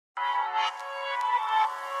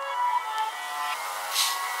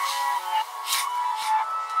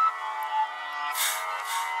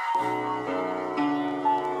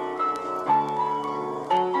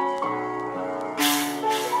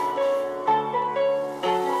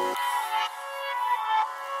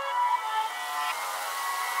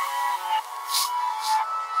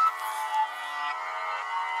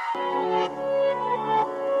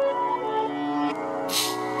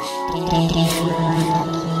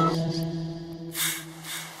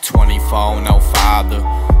father.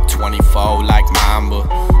 24 like Mamba.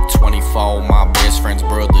 24, my best friend's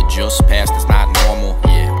brother just passed, it's not normal.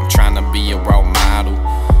 Yeah, I'm trying to be a role model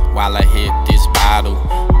while I hit this bottle.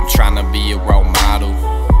 I'm trying to be a role model.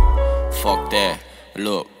 Fuck that.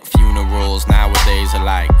 Look, funerals nowadays are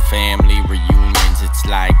like family reunions. It's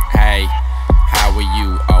like, hey, how are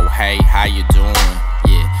you? Oh, hey, how you doing?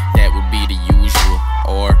 Yeah, that would be the usual.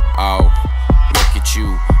 Or, oh, look at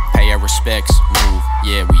you, pay our respects, move.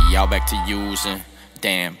 Yeah, we all back to using.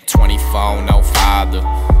 Damn, 24, no father.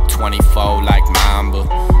 24 like Mamba.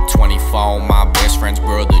 24, my best friend's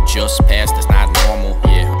brother just passed, that's not normal.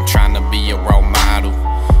 Yeah, I'm trying to be a role model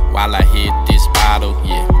while I hit this bottle.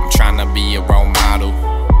 Yeah, I'm trying to be a role model.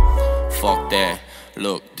 Fuck that.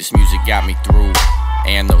 Look, this music got me through,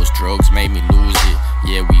 and those drugs made me lose it.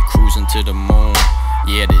 Yeah, we cruising to the moon.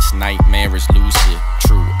 Yeah, this nightmare is lucid.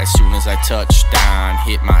 True, as soon as I touched down,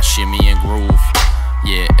 hit my shimmy and groove.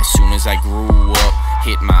 Yeah, as soon as I grew up,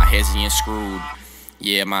 hit my hezzy and screwed.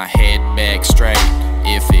 Yeah, my head back straight,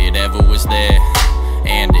 if it ever was there.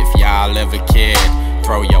 And if y'all ever cared,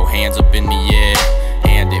 throw your hands up in the air.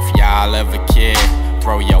 And if y'all ever cared,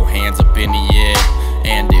 throw your hands up in the air.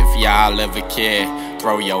 And if y'all ever care,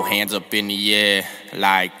 throw your hands up in the air.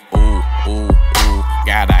 Like, ooh, ooh, ooh,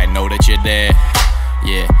 God, I know that you're there.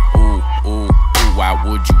 Yeah, ooh, ooh, ooh, why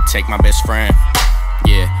would you take my best friend?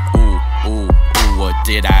 Yeah, ooh, ooh, ooh, what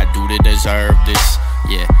did I do to deserve this?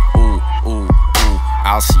 Yeah, ooh, ooh, ooh,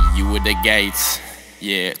 I'll see you at the gates.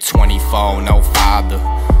 Yeah, 24, no father.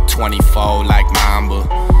 24 like Mamba.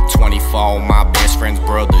 24, my best friend's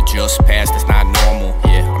brother just passed, it's not normal.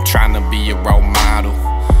 Yeah, I'm trying to be a role model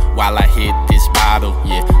while I hit this bottle.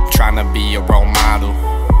 Yeah, I'm trying to be a role model.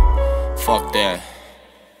 Fuck that.